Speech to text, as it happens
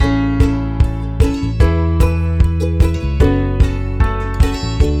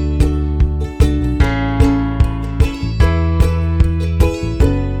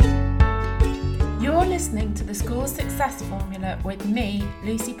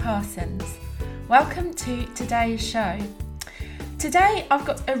Lucy Parsons. Welcome to today's show. Today I've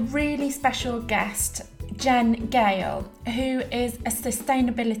got a really special guest, Jen Gale, who is a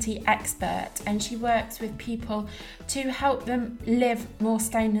sustainability expert, and she works with people to help them live more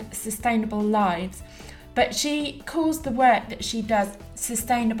sustainable lives. But she calls the work that she does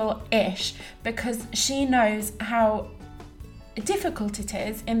sustainable-ish because she knows how difficult it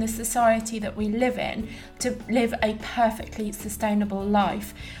is in the society that we live in to live a perfectly sustainable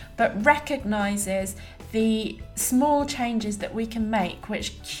life, but recognises the small changes that we can make,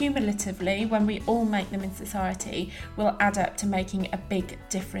 which cumulatively, when we all make them in society, will add up to making a big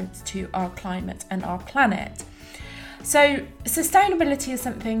difference to our climate and our planet. So sustainability is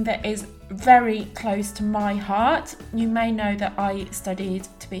something that is very close to my heart. You may know that I studied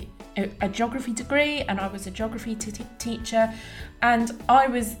to be a geography degree, and I was a geography teacher, and I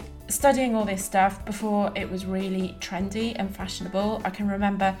was studying all this stuff before it was really trendy and fashionable. I can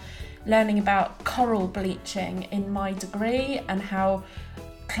remember learning about coral bleaching in my degree and how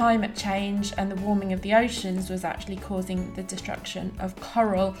climate change and the warming of the oceans was actually causing the destruction of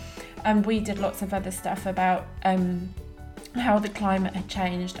coral, and we did lots of other stuff about how the climate had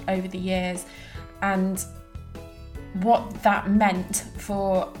changed over the years and what that meant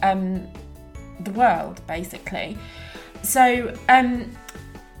for the world, basically. So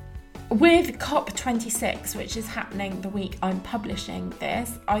with COP26, which is happening the week I'm publishing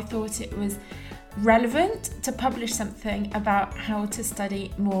this, I thought it was relevant to publish something about how to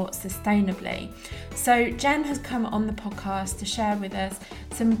study more sustainably. So Jen has come on the podcast to share with us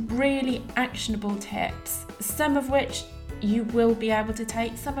some really actionable tips, some of which you will be able to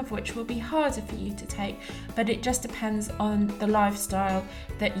take, some of which will be harder for you to take, but it just depends on the lifestyle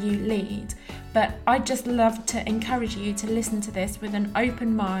that you lead. But I'd just love to encourage you to listen to this with an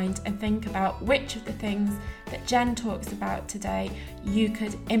open mind and think about which of the things that Jen talks about today you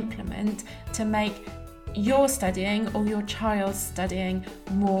could implement to make your studying or your child's studying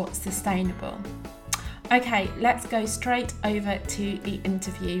more sustainable. Okay, let's go straight over to the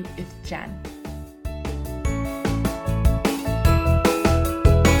interview with Jen.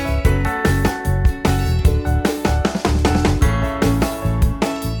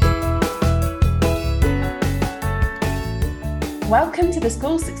 Welcome to the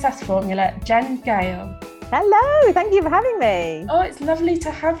School Success Formula, Jen Gale. Hello, thank you for having me. Oh, it's lovely to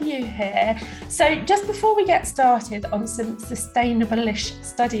have you here. So just before we get started on some sustainable-ish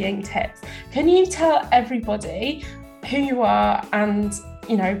studying tips, can you tell everybody who you are and,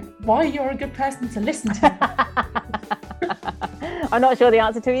 you know, why you're a good person to listen to? I'm not sure the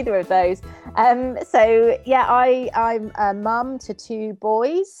answer to either of those. I'm a mum to two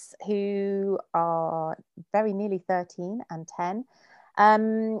boys who are very nearly 13 and 10.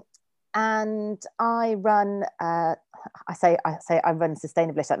 And I run, I say I run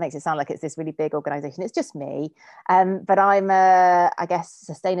Sustainable-ish. That makes it sound like it's this really big organisation. It's just me. But I'm I guess,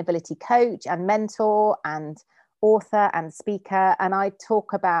 sustainability coach and mentor and author and speaker. And I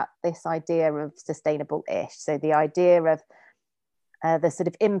talk about this idea of sustainable-ish. So the idea of the sort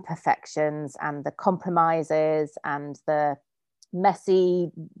of imperfections and the compromises and the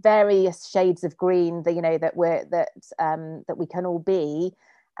messy various shades of green that, you know, that we can all be,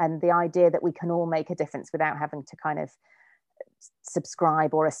 and the idea that we can all make a difference without having to kind of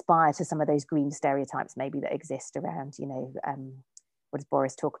subscribe or aspire to some of those green stereotypes maybe that exist around, you know, what does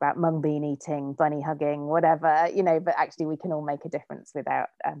Boris talk about, mung bean eating, bunny hugging, whatever, you know, but actually we can all make a difference without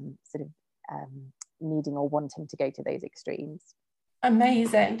needing or wanting to go to those extremes.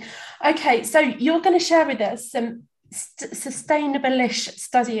 Amazing. Okay, so you're going to share with us some sustainable-ish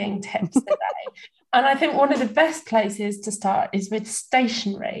studying tips today. And I think one of the best places to start is with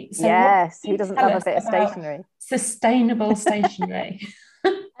stationery. So yes, who doesn't love a bit of stationery? Sustainable stationery.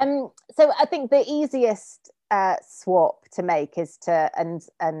 So I think the easiest swap to make is to, and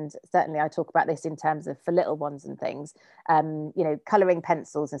certainly I talk about this in terms of for little ones and things, you know, colouring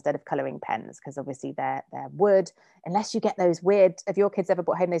pencils instead of colouring pens, because obviously they're wood, unless you get those weird, have your kids ever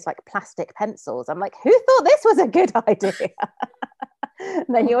brought home those like plastic pencils? I'm like, who thought this was a good idea?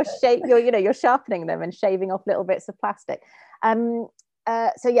 And then you're sharpening them and shaving off little bits of plastic.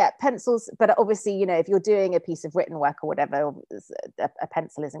 So yeah, pencils, but obviously, you know, if you're doing a piece of written work or whatever, a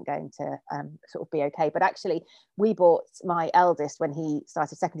pencil isn't going to sort of be okay. But actually, we bought my eldest, when he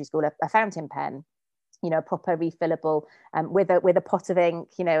started secondary school, a fountain pen, you know, a proper refillable, with a pot of ink,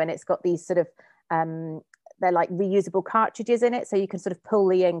 you know, and it's got these sort of they're like reusable cartridges in it, so you can sort of pull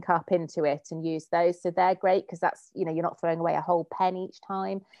the ink up into it and use those. So they're great because that's, you know, you're not throwing away a whole pen each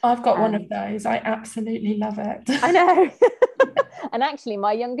time. I've got one of those. I absolutely love it. I know. And actually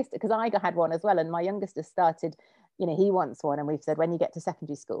my youngest, because I had one as well, and my youngest has started you know, he wants one, and we've said when you get to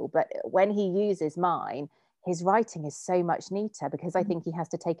secondary school. But when he uses mine, his writing is so much neater because I think he has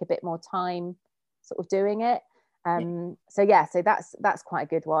to take a bit more time sort of doing it. So that's quite a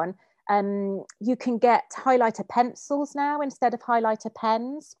good one. You can get highlighter pencils now instead of highlighter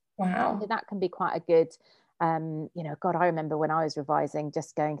pens. Wow. So that can be quite a good, you know, God, I remember when I was revising,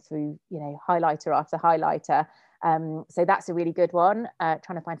 just going through, you know, highlighter after highlighter. So that's a really good one,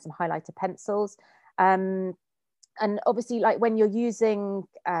 trying to find some highlighter pencils. And obviously, like when you're using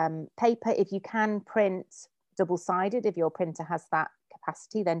paper, if you can print double-sided, if your printer has that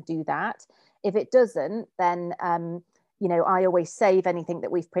capacity, then do that. If it doesn't, then you know, I always save anything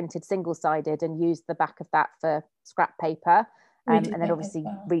that we've printed single-sided and use the back of that for scrap paper, and then obviously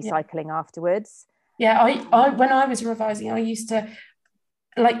recycling afterwards. Yeah, I when I was revising, I used to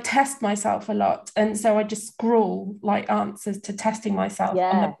like test myself a lot, and so I just scrawl like answers to testing myself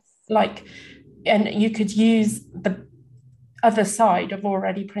on the like, and you could use the other side of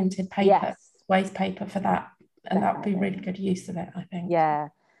already printed paper, waste paper for that, and that would be really good use of it, I think. Yeah.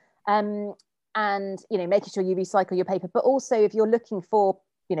 And you know, making sure you recycle your paper, but also if you're looking for,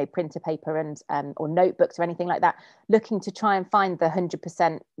 you know, printer paper and or notebooks or anything like that, looking to try and find the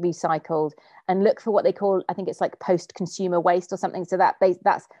 100% recycled, and look for what they call, I think it's like post-consumer waste or something. So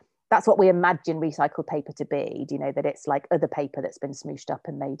that's what we imagine recycled paper to be. Do you know that it's like other paper that's been smooshed up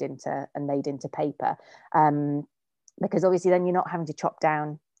and made into paper? Because obviously then you're not having to chop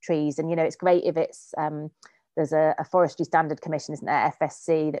down trees, and you know, it's great if it's there's a Forestry Standard Commission, isn't there,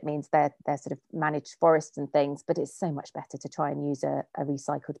 FSC, that means they're sort of managed forests and things, but it's so much better to try and use a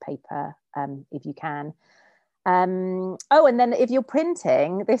recycled paper if you can. Oh, and then if you're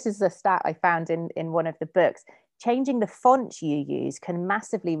printing, this is a stat I found in one of the books, changing the font you use can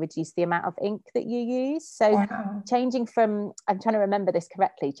massively reduce the amount of ink that you use. So changing from, I'm trying to remember this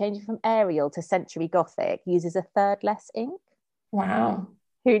correctly, changing from Arial to Century Gothic uses a third less ink. Wow.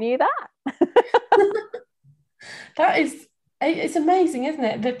 Who knew that? That is, it's amazing, isn't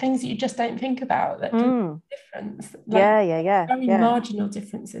it? The things that you just don't think about that can make a difference. Like, very marginal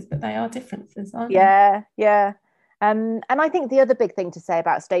differences, but they are differences, aren't they? Yeah. And I think the other big thing to say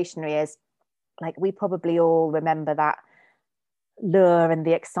about stationery is, like, we probably all remember that lure and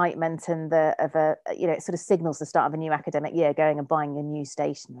the excitement and you know, it sort of signals the start of a new academic year, going and buying your new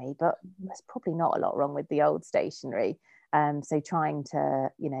stationery, but there's probably not a lot wrong with the old stationery. So trying to,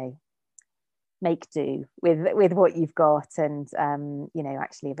 you know, make do with what you've got, and you know,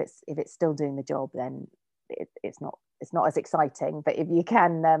 actually if it's still doing the job, then it's not as exciting, but if you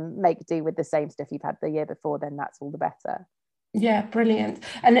can make do with the same stuff you've had the year before, then that's all the better. Yeah, brilliant.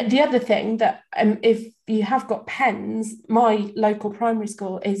 And the other thing that if you have got pens, my local primary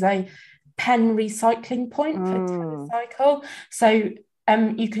school is a pen recycling point for TerraCycle, so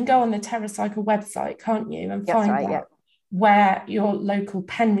you can go on the TerraCycle website, can't you, and find out where your local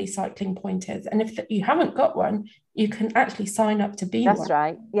pen recycling point is, and if you haven't got one, you can actually sign up to be one. That's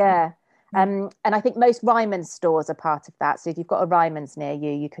right, yeah. And I think most Ryman's stores are part of that, so if you've got a Ryman's near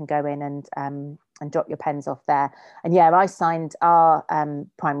you, you can go in and drop your pens off there. And yeah, I signed our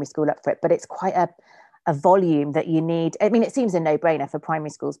primary school up for it, but it's quite a volume that you need. I mean, it seems a no-brainer for primary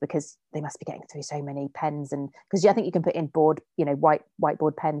schools because they must be getting through so many pens, and because I think you can put in board, you know,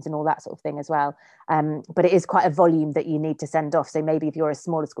 whiteboard pens and all that sort of thing as well. But it is quite a volume that you need to send off. So maybe if you're a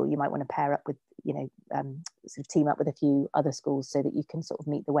smaller school, you might want to pair up with, you know, sort of team up with a few other schools so that you can sort of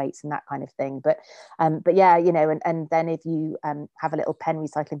meet the weights and that kind of thing. But yeah, you know, and then if you have a little pen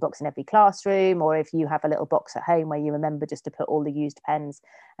recycling box in every classroom, or if you have a little box at home where you remember just to put all the used pens,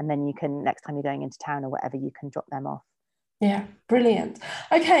 and then you can, next time you're going into town or whatever, you can drop them off. Yeah, brilliant.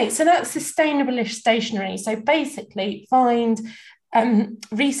 Okay, so that's sustainable-ish stationery. So basically find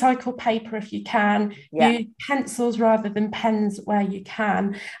recycle paper if you can, use pencils rather than pens where you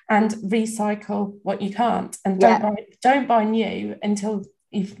can, and recycle what you can't, and don't buy new until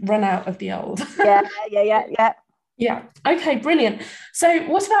you've run out of the old. Yeah. Okay, brilliant. So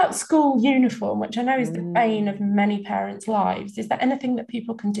what about school uniform, which I know is the bane of many parents' lives? Is there anything that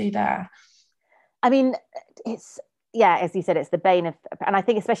people can do there? I mean, it's, yeah, as you said, it's the bane of, and I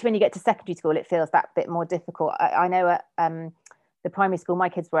think especially when you get to secondary school, it feels that bit more difficult. I know at the primary school my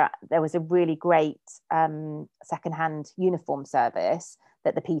kids were at, there was a really great secondhand uniform service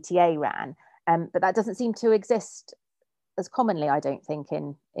that the PTA ran, but that doesn't seem to exist as commonly, I don't think,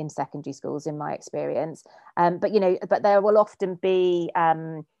 in secondary schools, in my experience. But you know, but there will often be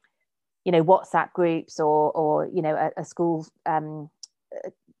you know, WhatsApp groups or you know, a school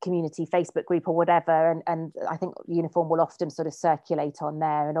community Facebook group or whatever, and I think uniform will often sort of circulate on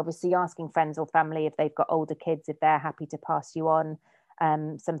there, and obviously asking friends or family if they've got older kids, if they're happy to pass you on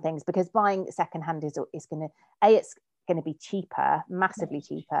some things, because buying secondhand is going to, it's going to be cheaper, massively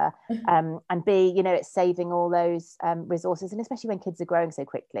cheaper, and B, you know, it's saving all those resources, and especially when kids are growing so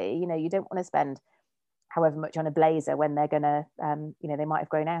quickly, you know, you don't want to spend however much on a blazer when they're going to, you know, they might have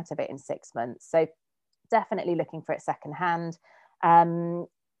grown out of it in 6 months. So definitely looking for it secondhand.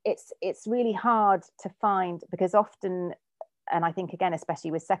 It's really hard to find, because often, and I think again,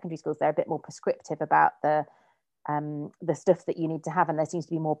 especially with secondary schools, they're a bit more prescriptive about the stuff that you need to have, and there seems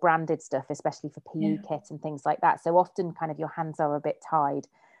to be more branded stuff, especially for PE kit and things like that. So often kind of your hands are a bit tied.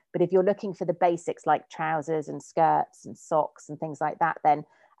 But if you're looking for the basics like trousers and skirts and socks and things like that, then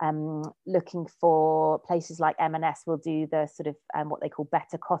looking for places like M&S will do the sort of what they call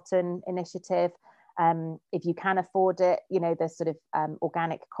Better Cotton initiative. If you can afford it, you know, the sort of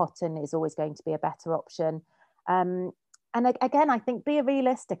organic cotton is always going to be a better option. And again, I think be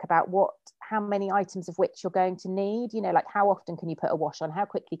realistic about how many items of which you're going to need. You know, like how often can you put a wash on? How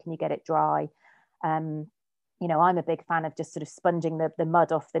quickly can you get it dry? You know, I'm a big fan of just sort of sponging the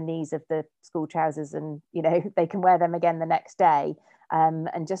mud off the knees of the school trousers, and, you know, they can wear them again the next day.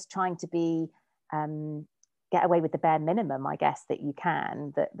 And just trying to get away with the bare minimum, I guess, that you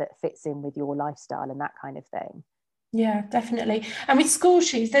can, that fits in with your lifestyle and that kind of thing. Yeah, definitely. And with school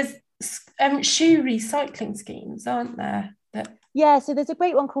shoes, there's shoe recycling schemes, aren't there? Yeah, so there's a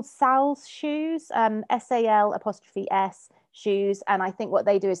great one called Sal's Shoes, SAL''S shoes, and I think what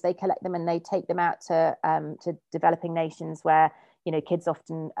they do is they collect them and they take them out to developing nations where, you know, kids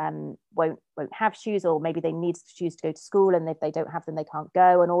often won't have shoes, or maybe they need shoes to go to school, and if they don't have them they can't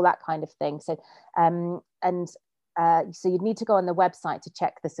go, and all that kind of thing. So so you'd need to go on the website to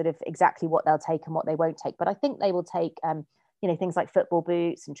check the sort of exactly what they'll take and what they won't take, but I think they will take you know, things like football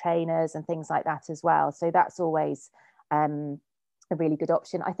boots and trainers and things like that as well. So that's always a really good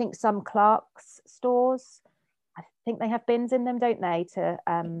option. I think some Clark's stores, I think they have bins in them, don't they, to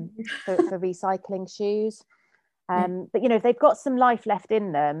for recycling shoes. But, you know, if they've got some life left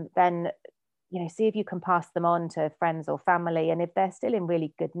in them, then, you know, see if you can pass them on to friends or family. And if they're still in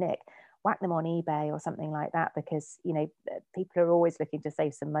really good nick, whack them on eBay or something like that, because, you know, people are always looking to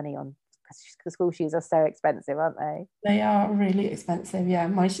save some money on, because school shoes are so expensive, aren't they? They are really expensive. Yeah,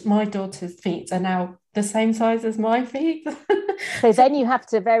 my daughter's feet are now the same size as my feet. So then you have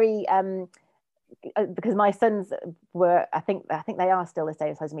to because my sons were, I think they are still the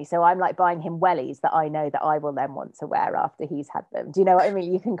same size as me. So I'm like buying him wellies that I know that I will then want to wear after he's had them. Do you know what I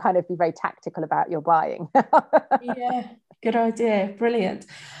mean? You can kind of be very tactical about your buying. Yeah, good idea. Brilliant.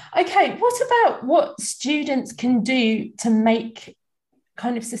 Okay, what about what students can do to make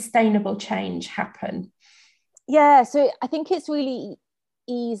kind of sustainable change happen? Yeah, so I think it's really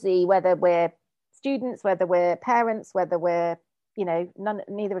easy, whether we're students, whether we're parents, whether we're, you know,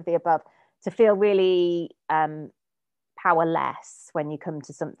 neither of the above, to feel really powerless when you come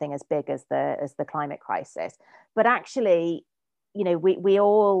to something as big as the climate crisis. But actually, you know, we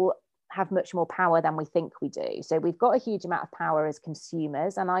all have much more power than we think we do. So we've got a huge amount of power as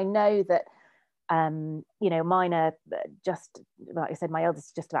consumers, and I know that you know, mine are just, like I said, my eldest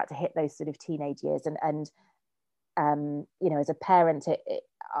is just about to hit those sort of teenage years, and you know, as a parent,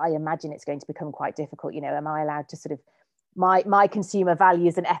 I imagine it's going to become quite difficult. You know, am I allowed to sort of my consumer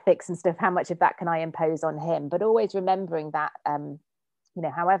values and ethics and stuff, how much of that can I impose on him? But always remembering that, you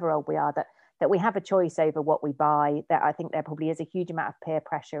know, however old we are, that we have a choice over what we buy. That I think there probably is a huge amount of peer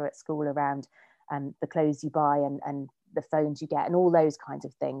pressure at school around the clothes you buy and the phones you get and all those kinds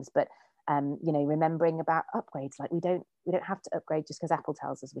of things. But you know, remembering about upgrades, like we don't have to upgrade just because Apple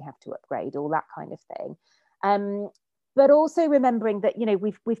tells us we have to upgrade, all that kind of thing. But also remembering that, you know,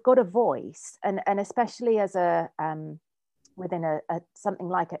 we've got a voice, and especially as a within a something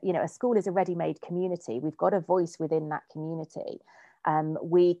like you know, a school is a ready-made community. We've got a voice within that community.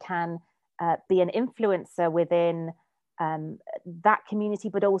 We can be an influencer within that community,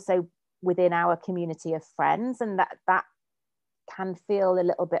 but also within our community of friends, and that can feel a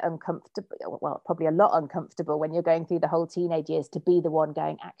little bit uncomfortable, well, probably a lot uncomfortable when you're going through the whole teenage years, to be the one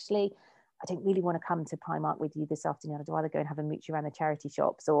going, actually, I don't really want to come to Primark with you this afternoon. I'd rather go and have a mooch around the charity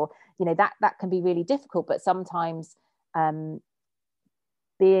shops, or, you know, that can be really difficult. But sometimes being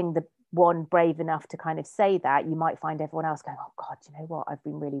the one brave enough to kind of say that, you might find everyone else going, oh God, you know what, I've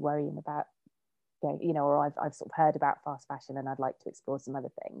been really worrying about, you know, or I've sort of heard about fast fashion and I'd like to explore some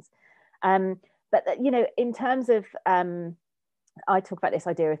other things. But, you know, in terms of, I talk about this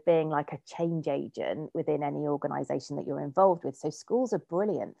idea of being like a change agent within any organization that you're involved with. So schools are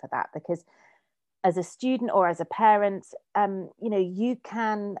brilliant for that, because as a student or as a parent, you know, you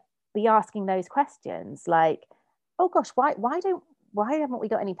can be asking those questions like, oh gosh, why why haven't we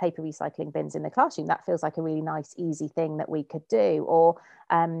got any paper recycling bins in the classroom? That feels like a really nice, easy thing that we could do. Or,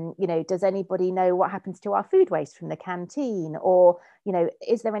 you know, does anybody know what happens to our food waste from the canteen? Or, you know,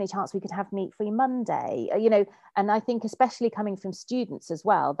 is there any chance we could have meat-free Monday? You know, and I think especially coming from students as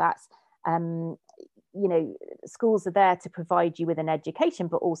well, that's, you know, schools are there to provide you with an education,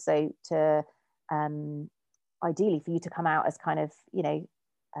 but also to ideally for you to come out as kind of, you know,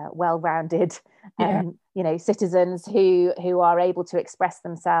 well-rounded, Yeah. you know, citizens who are able to express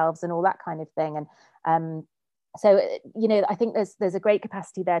themselves and all that kind of thing. And so, you know, I think there's a great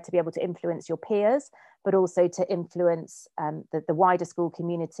capacity there to be able to influence your peers, but also to influence the wider school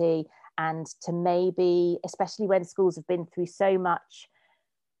community, and to maybe, especially when schools have been through so much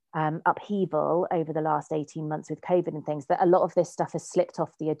upheaval over the last 18 months with COVID and things, that a lot of this stuff has slipped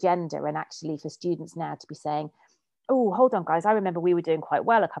off the agenda. And actually for students now to be saying, oh, hold on, guys, I remember we were doing quite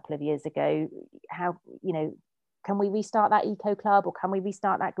well a couple of years ago. How, you know, can we restart that eco club, or can we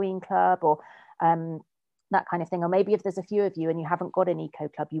restart that green club, or that kind of thing? Or maybe if there's a few of you and you haven't got an eco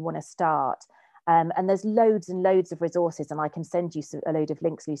club you want to start. And there's loads and loads of resources, and I can send you a load of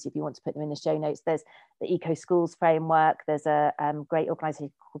links, Lucy, if you want to put them in the show notes. There's the Eco Schools Framework. There's a great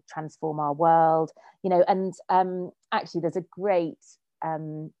organisation called Transform Our World, you know, and actually there's a great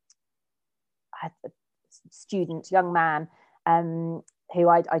young man who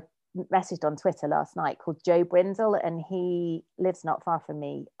I messaged on Twitter last night, called Joe Brindle, and he lives not far from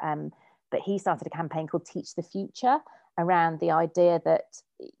me. But he started a campaign called Teach the Future, around the idea that,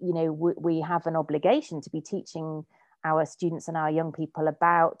 you know, we have an obligation to be teaching our students and our young people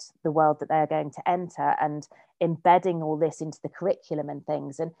about the world that they're going to enter, and embedding all this into the curriculum and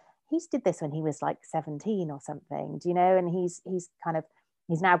things. And he's did this when he was like 17 or something, do you know? And he's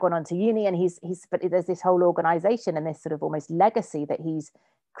now gone on to uni, and but there's this whole organization and this sort of almost legacy that he's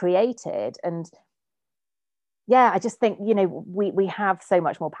created. And yeah, I just think, you know, we have so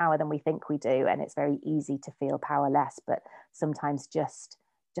much more power than we think we do, and it's very easy to feel powerless. But sometimes just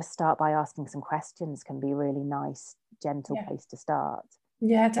start by asking some questions can be a really nice, gentle place to start.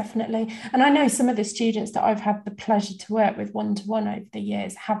 Yeah, definitely. And I know some of the students that I've had the pleasure to work with one-to-one over the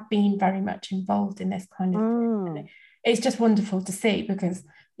years have been very much involved in this kind of thing. It's just wonderful to see, because,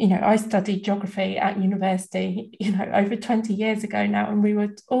 you know, I studied geography at university, you know, over 20 years ago now, and we were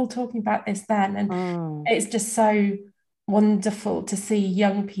all talking about this then. And it's just so wonderful to see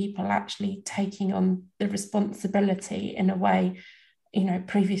young people actually taking on the responsibility in a way, you know,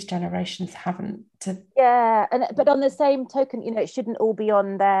 previous generations haven't. But on the same token, you know, it shouldn't all be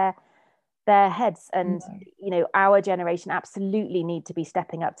on their heads. And you know, our generation absolutely need to be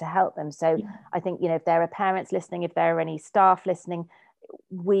stepping up to help them. So I think, you know, if there are parents listening, if there are any staff listening,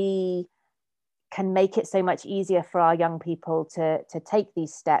 we can make it so much easier for our young people to take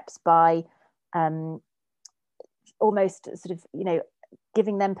these steps by almost sort of, you know,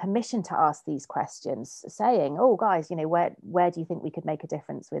 giving them permission to ask these questions, saying, oh guys, you know, where do you think we could make a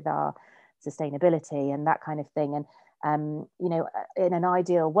difference with our sustainability and that kind of thing. And you know, in an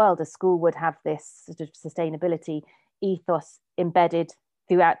ideal world, a school would have this sort of sustainability ethos embedded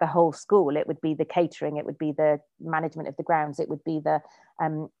throughout the whole school. It would be the catering, it would be the management of the grounds, it would be the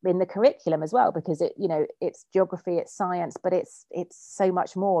in the curriculum as well, because it, you know, it's geography, it's science, but it's so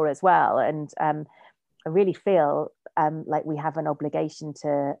much more as well. And I really feel like we have an obligation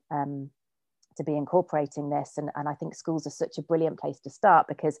to be incorporating this, and I think schools are such a brilliant place to start,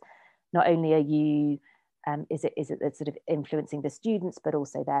 because not only are you is it sort of influencing the students, but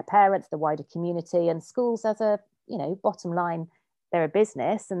also their parents, the wider community. And schools, as a, you know, bottom line, they're a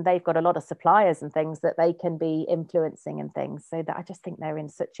business, and they've got a lot of suppliers and things that they can be influencing and things. So that I just think they're in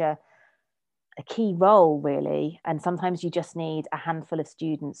such a key role, really. And sometimes you just need a handful of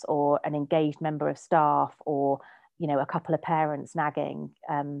students, or an engaged member of staff, or, you know, a couple of parents nagging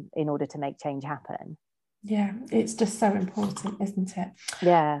in order to make change happen. Yeah, it's just so important, isn't it?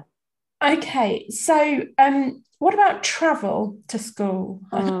 Yeah. Okay, so what about travel to school?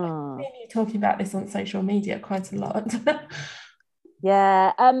 I know you're talking about this on social media quite a lot.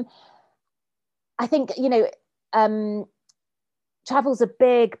 Yeah, I think, you know, travel's a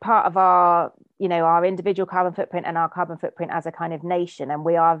big part of our, you know, our individual carbon footprint and our carbon footprint as a kind of nation. And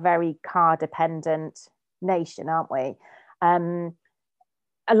we are a very car dependent nation, aren't we?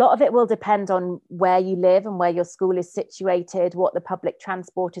 A lot of it will depend on where you live and where your school is situated, what the public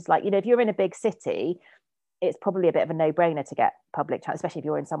transport is like. You know, if you're in a big city, it's probably a bit of a no-brainer to get public transport, especially if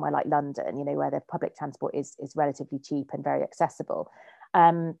you're in somewhere like London, you know, where the public transport is relatively cheap and very accessible.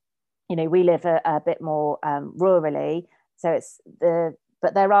 You know, we live a bit more rurally, so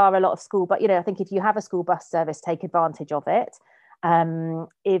but there are a lot of but, you know, I think if you have a school bus service, take advantage of it.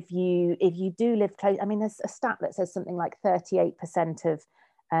 If you do live close, I mean, there's a stat that says something like 38% of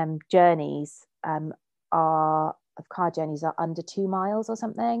journeys of car journeys are under 2 miles or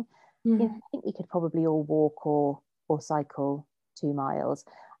something. I think we could probably all walk or cycle 2 miles.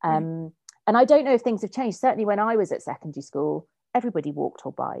 And I don't know if things have changed. Certainly when I was at secondary school, everybody walked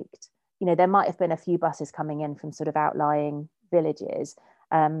or biked. There might have been a few buses coming in from sort of outlying villages.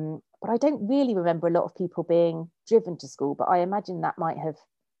 But I don't really remember a lot of people being driven to school, but I imagine that might have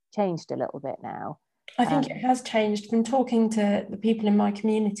changed a little bit now. I think it has changed. From talking to the people in my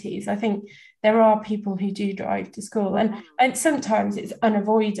communities, I think there are people who do drive to school, and sometimes it's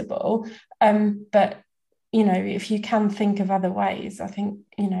unavoidable. But if you can think of other ways, I think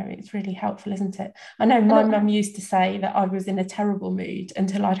it's really helpful, isn't it? I know my mum used to say that I was in a terrible mood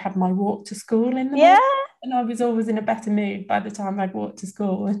until I'd had my walk to school in the morning, and I was always in a better mood by the time I'd walked to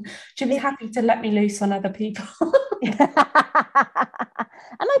school, and she was happy to let me loose on other people.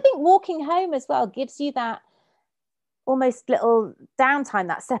 And I think walking home as well gives you that almost little downtime,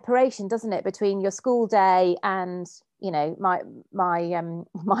 that separation, doesn't it, between your school day and mine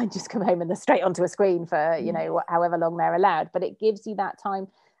just come home and they're straight onto a screen for however long they're allowed, but it gives you that time.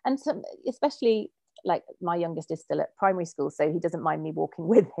 And especially like my youngest is still at primary school, so he doesn't mind me walking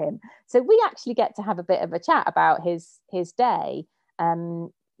with him, so we actually get to have a bit of a chat about his day,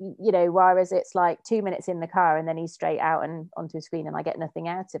 whereas it's like 2 minutes in the car and then he's straight out and onto a screen and I get nothing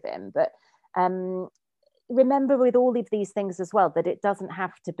out of him. But remember with all of these things as well, that it doesn't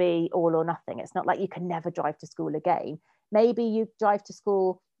have to be all or nothing. It's not like you can never drive to school again. Maybe you drive to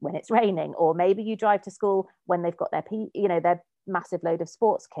school when it's raining, or maybe you drive to school when they've got their massive load of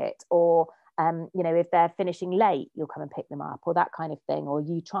sports kit, or if they're finishing late, you'll come and pick them up, or that kind of thing. Or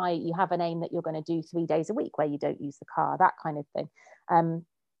you have an aim that you're going to do 3 days a week where you don't use the car, that kind of thing.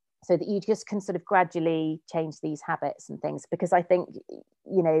 So that you just can sort of gradually change these habits and things, because I think,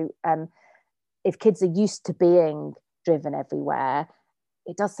 if kids are used to being driven everywhere,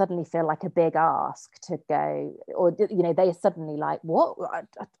 it does suddenly feel like a big ask to go, or they're suddenly like, what, I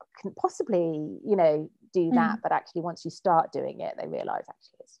couldn't possibly do that. But actually once you start doing it, they realize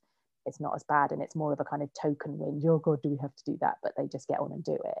actually it's not as bad, and it's more of a kind of token win. Oh god, do we have to do that? But they just get on and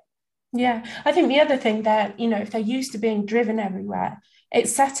do it. Yeah, I think the other thing that, if they're used to being driven everywhere,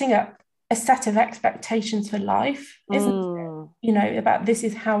 it's setting up a set of expectations for life, isn't it? About this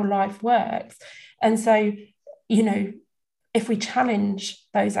is how life works. And so, if we challenge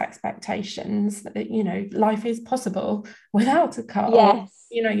those expectations, that, life is possible without a car. Yes.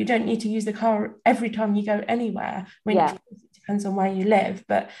 You don't need to use the car every time you go anywhere. I mean, of course, it depends on where you live,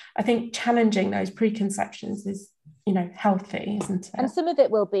 but I think challenging those preconceptions is healthy, isn't it? And some of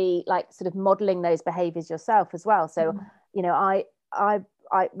it will be like sort of modeling those behaviors yourself as well. So I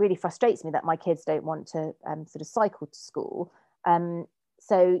really frustrates me that my kids don't want to sort of cycle to school.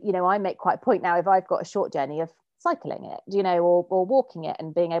 So I make quite a point now, if I've got a short journey, of cycling it, or walking it,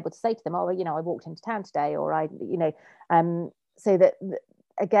 and being able to say to them, I walked into town today, or so that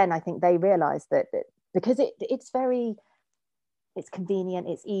again, I think they realize that because it's convenient,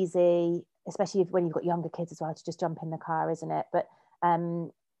 it's easy, especially when you've got younger kids as well, to just jump in the car, isn't it? But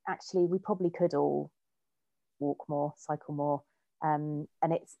actually we probably could all walk more, cycle more,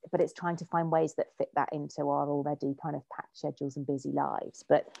 but it's trying to find ways that fit that into our already kind of packed schedules and busy lives.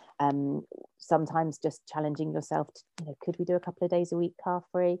 But sometimes just challenging yourself to, could we do a couple of days a week car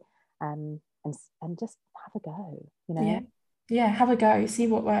free, and just have a go, Yeah, have a go, see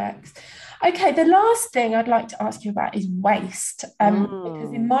what works. Okay, the last thing I'd like to ask you about is waste,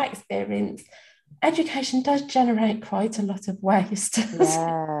 because in my experience, education does generate quite a lot of waste.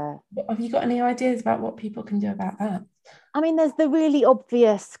 Yeah. Have you got any ideas about what people can do about that? I mean, there's the really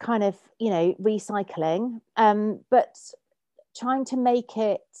obvious kind of, recycling, but trying to make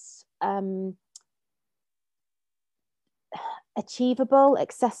it achievable,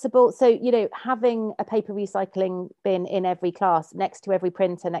 accessible. So, having a paper recycling bin in every class, next to every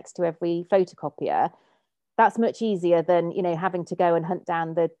printer, next to every photocopier, that's much easier than, having to go and hunt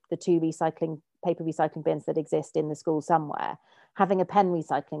down the two paper recycling bins that exist in the school somewhere. Having a pen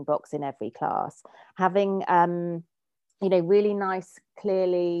recycling box in every class, having really nice,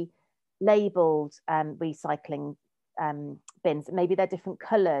 clearly labeled recycling bins. Maybe they're different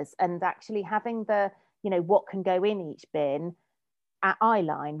colours, and actually having the what can go in each bin at eye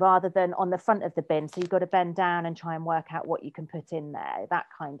line rather than on the front of the bin, so you've got to bend down and try and work out what you can put in there. That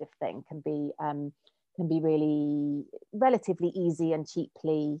kind of thing can be really relatively easy and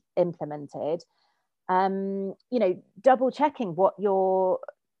cheaply implemented. Double checking what your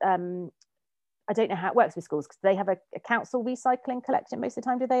I don't know how it works with schools, because they have a council recycling collection most of the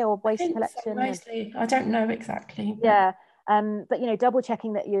time, do they, or waste collection? So, mostly, I don't know exactly. Yeah. But double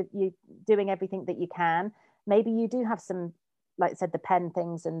checking that you're doing everything that you can. Maybe you do have some, like I said, the pen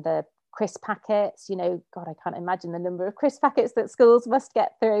things and the crisp packets. God, I can't imagine the number of crisp packets that schools must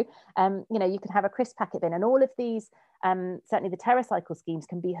get through. You could have a crisp packet bin, and all of these, certainly the TerraCycle schemes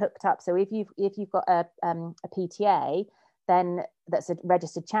can be hooked up. So if you've got a PTA, then that's a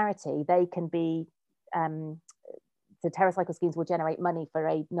registered charity, they can be the TerraCycle schemes will generate money for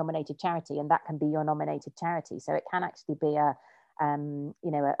a nominated charity, and that can be your nominated charity. So it can actually be a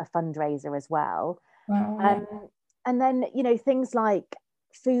fundraiser as well. Wow, yeah. And then things like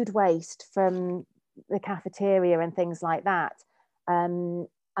food waste from the cafeteria and things like that.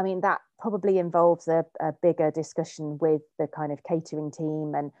 That probably involves a bigger discussion with the kind of catering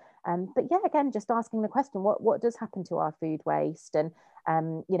team, but yeah, again, just asking the question, what does happen to our food waste, and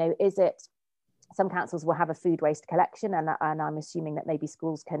is it, some councils will have a food waste collection, and I'm assuming that maybe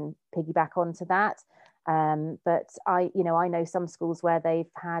schools can piggyback onto that. But I know some schools where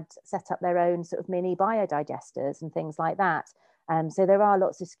they've had set up their own sort of mini biodigesters and things like that. So there are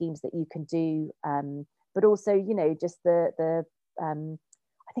lots of schemes that you can do, but also just the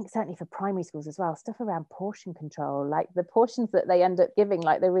I think certainly for primary schools as well, stuff around portion control, like the portions that they end up giving,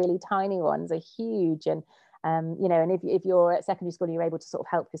 like the really tiny ones, are huge. And and if you're at secondary school, you're able to sort of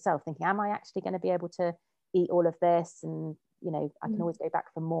help yourself, thinking, am I actually going to be able to eat all of this? And I can always go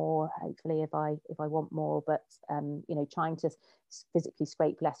back for more, hopefully, if I want more. But trying to physically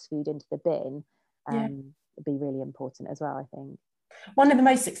scrape less food into the bin would be really important as well, I think. One of the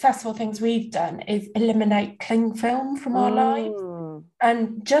most successful things we've done is eliminate cling film from our lives,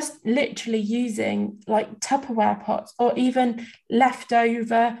 and just literally using like Tupperware pots, or even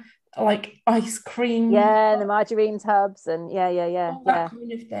leftover like ice cream, the margarine tubs, and all that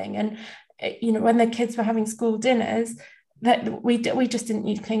kind of thing. And when the kids were having school dinners, that we just didn't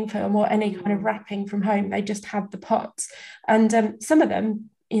use cling film or any kind of wrapping from home. They just had the pots, and some of them,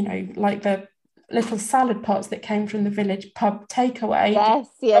 like the little salad pots that came from the village pub takeaway.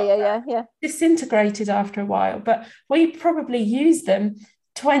 Yes, disintegrated after a while, but we probably used them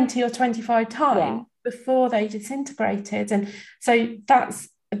 20 or 25 times before they disintegrated. And so that's,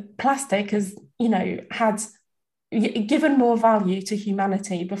 plastic has had given more value to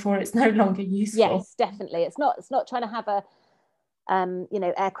humanity before it's no longer useful. Yes, definitely. It's not trying to have a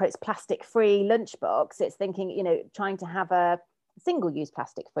air quotes plastic free lunchbox. It's thinking trying to have a single-use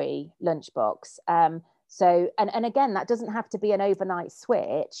plastic-free lunchbox. So and again, that doesn't have to be an overnight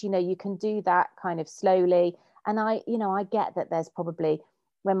switch. You can do that kind of slowly. And I get that there's probably,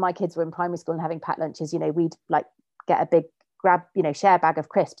 when my kids were in primary school and having packed lunches, we'd like get a big grab, share bag of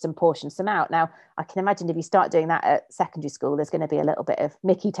crisps and portion some out. Now, I can imagine if you start doing that at secondary school, there's going to be a little bit of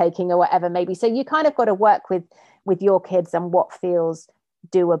Mickey taking or whatever, maybe. So you kind of got to work with your kids and what feels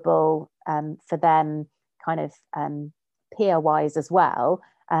doable for them, kind of peer wise as well.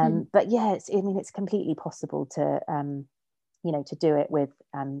 But yeah, it's completely possible to to do it with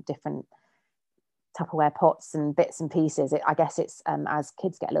different Tupperware pots and bits and pieces. I guess it's as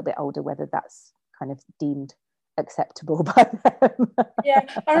kids get a little bit older, whether that's kind of deemed acceptable by them. Yeah,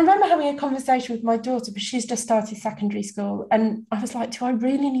 I remember having a conversation with my daughter, but she's just started secondary school, and I was like, do I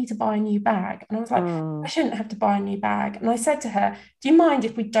really need to buy a new bag? And I was like, I shouldn't have to buy a new bag. And I said to her, do you mind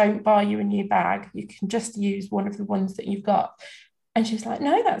if we don't buy you a new bag? You can just use one of the ones that you've got. And she's like,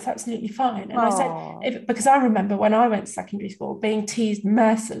 no, that's absolutely fine. And I said, because I remember when I went to secondary school being teased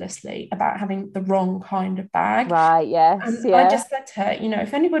mercilessly about having the wrong kind of bag. Right, yes. And I just said to her,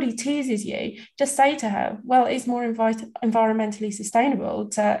 if anybody teases you, just say to her, well, it's more environmentally sustainable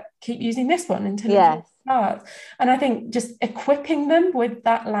to keep using this one until it's starts. And I think just equipping them with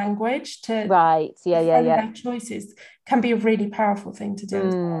that language to their choices can be a really powerful thing to do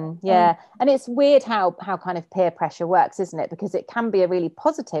as well. Yeah, and it's weird how kind of peer pressure works, isn't it? Because it can be a really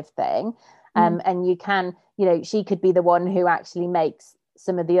positive thing, and you can, she could be the one who actually makes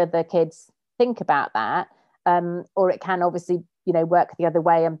some of the other kids think about that, or it can obviously work the other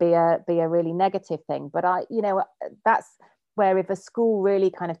way and be a really negative thing. But that's where, if a school really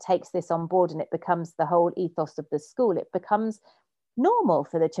kind of takes this on board and it becomes the whole ethos of the school, it becomes normal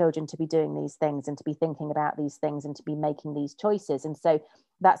for the children to be doing these things and to be thinking about these things and to be making these choices. And so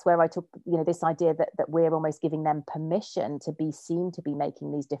that's where I took this idea that we're almost giving them permission to be seen to be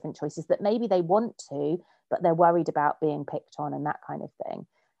making these different choices that maybe they want to, but they're worried about being picked on and that kind of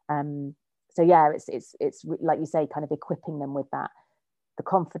thing. So yeah, it's like you say, kind of equipping them with that, the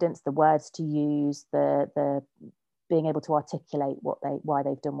confidence, the words to use, the being able to articulate why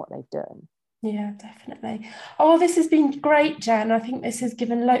they've done what they've done. Yeah, definitely. Oh, well, this has been great, Jen. I think this has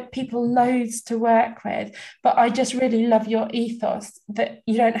given people loads to work with. But I just really love your ethos that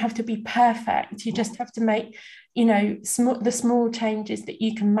you don't have to be perfect. You just have to make, the small changes that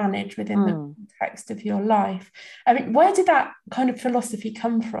you can manage within the context of your life. I mean, where did that kind of philosophy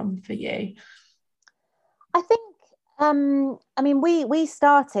come from for you? I think, I mean, we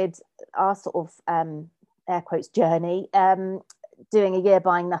started our sort of air quotes journey doing a year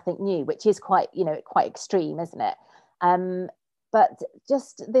buying nothing new, which is quite extreme, isn't it? But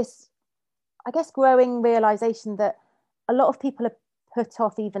just this, I guess, growing realization that a lot of people are put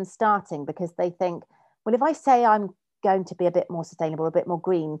off even starting because they think, well, if I say I'm going to be a bit more sustainable, a bit more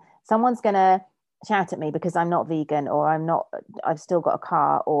green, someone's going to shout at me because I'm not vegan, or I've still got a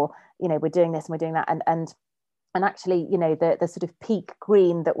car, or we're doing this and we're doing that, and actually, the sort of peak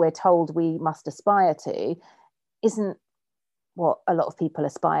green that we're told we must aspire to isn't what a lot of people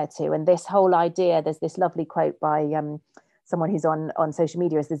aspire to. And this whole idea, there's this lovely quote by someone who's on social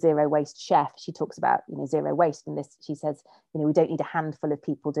media as the zero waste chef. She talks about zero waste, and this, she says, we don't need a handful of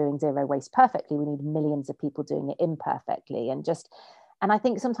people doing zero waste perfectly, we need millions of people doing it imperfectly. And I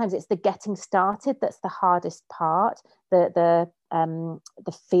think sometimes it's the getting started that's the hardest part. The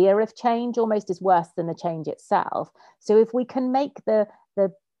fear of change almost is worse than the change itself. So if we can make the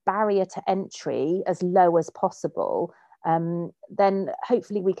barrier to entry as low as possible, then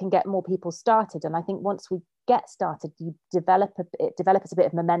hopefully we can get more people started. And I think once we get started, it develops a bit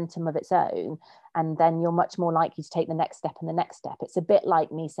of momentum of its own, and then you're much more likely to take the next step and the next step. It's a bit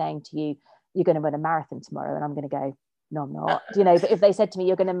like me saying to you, you're going to run a marathon tomorrow, and I'm going to go, no, I'm not. But if they said to me,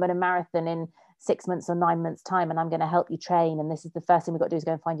 you're going to run a marathon in 6 months or 9 months time, and I'm going to help you train, and this is the first thing we've got to do is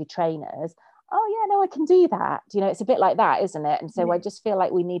go and find your trainers. Oh yeah, no, I can do that. It's a bit like that, isn't it? And so I just feel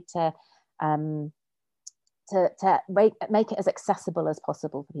like we need to make it as accessible as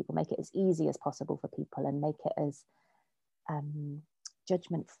possible for people, make it as easy as possible for people, and make it as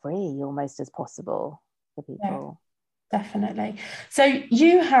judgment free almost as possible for people. Yeah, definitely. So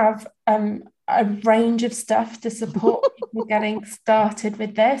you have a range of stuff to support people getting started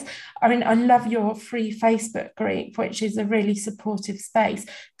with this. I mean, I love your free Facebook group, which is a really supportive space.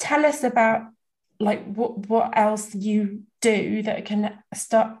 Tell us about what else you do that can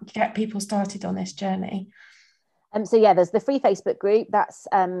get people started on this journey. So yeah, there's the free Facebook group. That's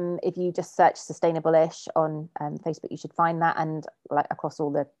if you just search Sustainable-ish on Facebook, you should find that, and across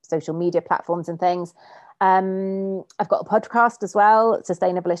all the social media platforms and things. I've got a podcast as well,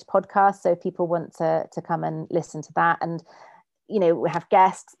 Sustainable-ish podcast. So if people want to come and listen to that, and we have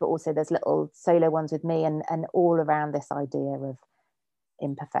guests, but also there's little solo ones with me, and all around this idea of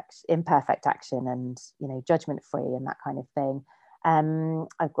imperfect action and judgment free and that kind of thing.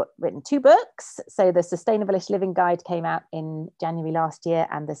 I've written 2 books. So the Sustainable-ish Living Guide came out in January last year,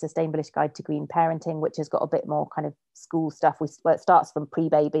 and the Sustainable-ish Guide to Green Parenting, which has got a bit more kind of school stuff. It starts from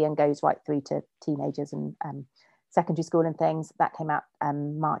pre-baby and goes right through to teenagers and secondary school and things. That came out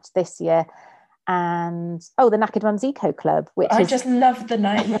March this year. And the Knackered Mums Eco Club, which I just love the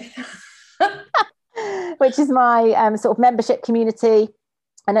name. which is my sort of membership community,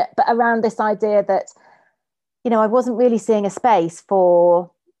 but around this idea that I wasn't really seeing a space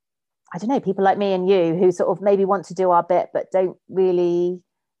for, I don't know, people like me and you who sort of maybe want to do our bit, but don't really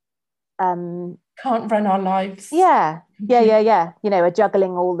can't run our lives. Yeah. Are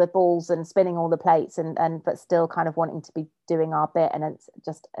juggling all the balls and spinning all the plates and but still kind of wanting to be doing our bit. And it's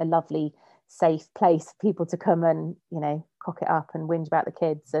just a lovely, safe place for people to come and, cock it up and whinge about the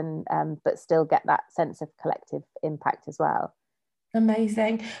kids and but still get that sense of collective impact as well.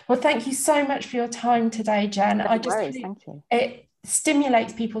 Amazing. Well, thank you so much for your time today, Jen. Thank you. It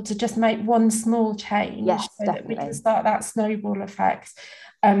stimulates people to just make one small change, yes, so definitely. that we can start that snowball effect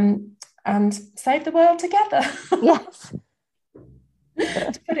and save the world together. Yes.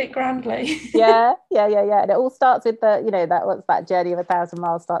 To put it grandly. Yeah. And it all starts with that journey of 1,000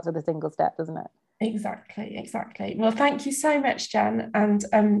 miles starts with a single step, doesn't it? Exactly. Well, thank you so much, Jen. And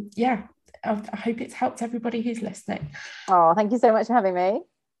I hope it's helped everybody who's listening. Oh, thank you so much for having me.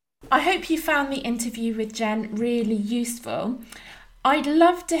 I hope you found the interview with Jen really useful. I'd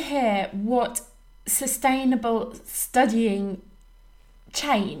love to hear what sustainable studying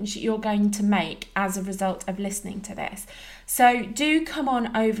change you're going to make as a result of listening to this. So do come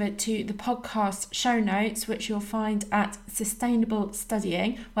on over to the podcast show notes, which you'll find at Sustainable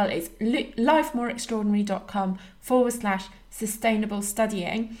Studying. Well, it's lifemoreextraordinary.com/sustainable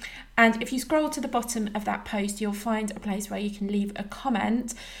studying. And if you scroll to the bottom of that post, you'll find a place where you can leave a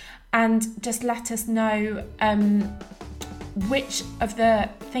comment and just let us know which of the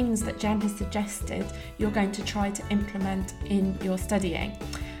things that Jen has suggested you're going to try to implement in your studying.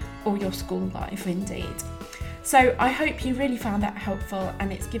 or your school life indeed. So I hope you really found that helpful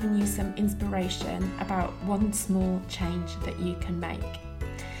and it's given you some inspiration about one small change that you can make.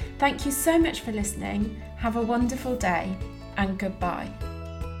 Thank you so much for listening. Have a wonderful day and goodbye.